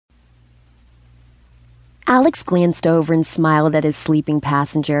Alex glanced over and smiled at his sleeping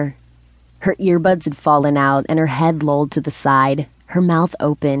passenger. Her earbuds had fallen out and her head lolled to the side, her mouth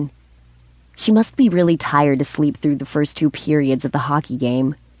open. She must be really tired to sleep through the first 2 periods of the hockey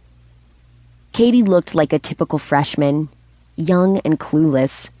game. Katie looked like a typical freshman, young and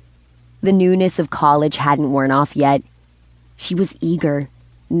clueless. The newness of college hadn't worn off yet. She was eager,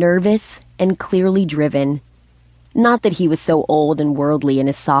 nervous, and clearly driven. Not that he was so old and worldly in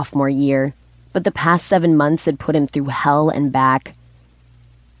his sophomore year, but the past 7 months had put him through hell and back.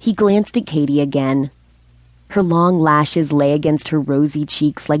 He glanced at Katie again. Her long lashes lay against her rosy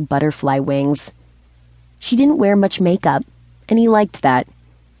cheeks like butterfly wings. She didn't wear much makeup, and he liked that.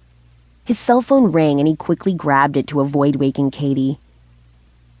 His cell phone rang and he quickly grabbed it to avoid waking Katie.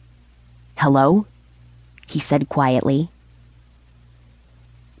 "Hello?" he said quietly.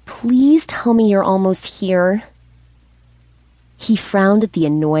 "Please tell me you're almost here." He frowned at the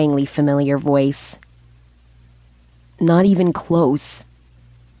annoyingly familiar voice. "Not even close."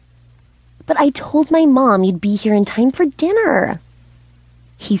 "But I told my mom you'd be here in time for dinner."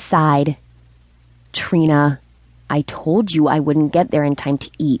 He sighed. "Trina, I told you I wouldn't get there in time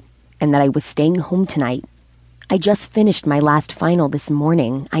to eat, and that I was staying home tonight. I just finished my last final this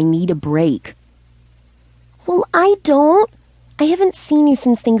morning. I need a break." "Well, I don't. I haven't seen you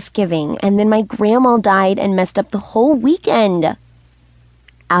since Thanksgiving, and then my grandma died and messed up the whole weekend."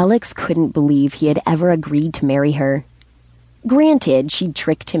 Alex couldn't believe he had ever agreed to marry her. Granted, she'd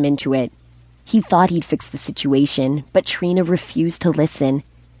tricked him into it. He thought he'd fix the situation, but Trina refused to listen.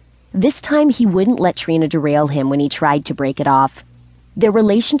 This time he wouldn't let Trina derail him when he tried to break it off. Their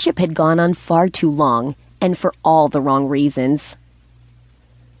relationship had gone on far too long, and for all the wrong reasons.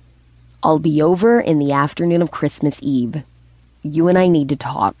 "I'll be over in the afternoon of Christmas Eve. You and I need to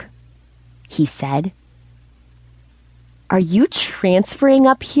talk," he said. "Are you transferring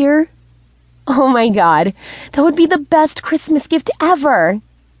up here? Oh my God, that would be the best Christmas gift ever."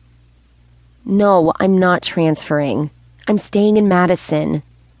 "No, I'm not transferring. I'm staying in Madison."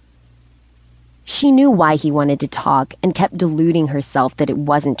 She knew why he wanted to talk and kept deluding herself that it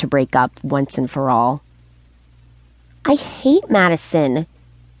wasn't to break up once and for all. "I hate Madison.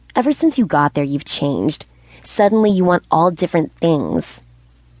 Ever since you got there, you've changed. Suddenly you want all different things."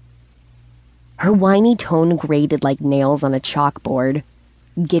 Her whiny tone grated like nails on a chalkboard.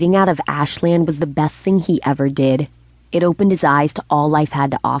 Getting out of Ashland was the best thing he ever did. It opened his eyes to all life had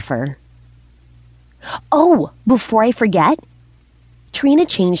to offer. "Oh, before I forget," Trina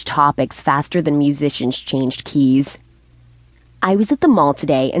changed topics faster than musicians changed keys. "I was at the mall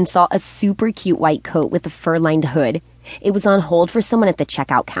today and saw a super cute white coat with a fur-lined hood. It was on hold for someone at the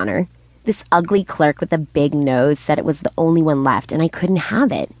checkout counter. This ugly clerk with a big nose said it was the only one left and I couldn't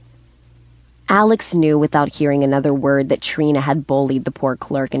have it." Alex knew without hearing another word that Trina had bullied the poor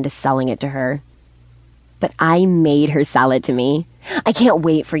clerk into selling it to her. "But I made her sell it to me. I can't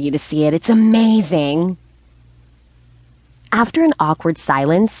wait for you to see it. It's amazing." After an awkward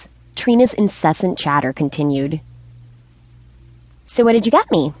silence, Trina's incessant chatter continued. "So what did you get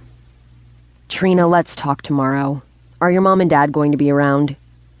me?" "Trina, let's talk tomorrow. Are your mom and dad going to be around?"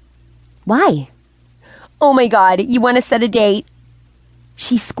 "Why?" "Oh my God, you want to set a date?"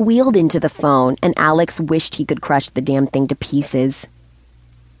 She squealed into the phone, and Alex wished he could crush the damn thing to pieces.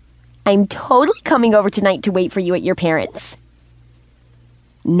 "I'm totally coming over tonight to wait for you at your parents'."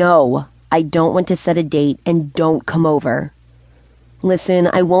 "No, I don't want to set a date, and don't come over. Listen,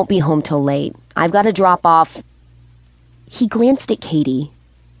 I won't be home till late. I've got to drop off." He glanced at Katie.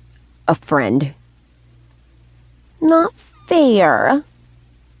 "A friend." "Not fair."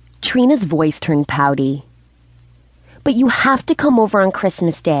 Trina's voice turned pouty. "But you have to come over on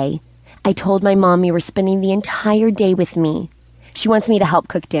Christmas Day. I told my mom you were spending the entire day with me. She wants me to help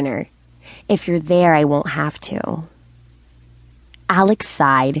cook dinner. If you're there, I won't have to." Alex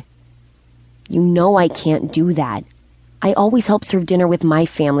sighed. "You know I can't do that. I always help serve dinner with my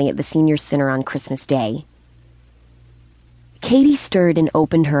family at the senior center on Christmas Day." Katie stirred and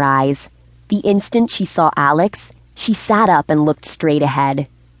opened her eyes. The instant she saw Alex, she sat up and looked straight ahead.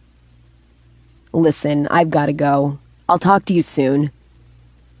 "Listen, I've got to go. I'll talk to you soon."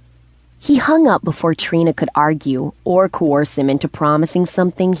 He hung up before Trina could argue or coerce him into promising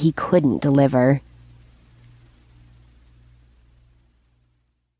something he couldn't deliver.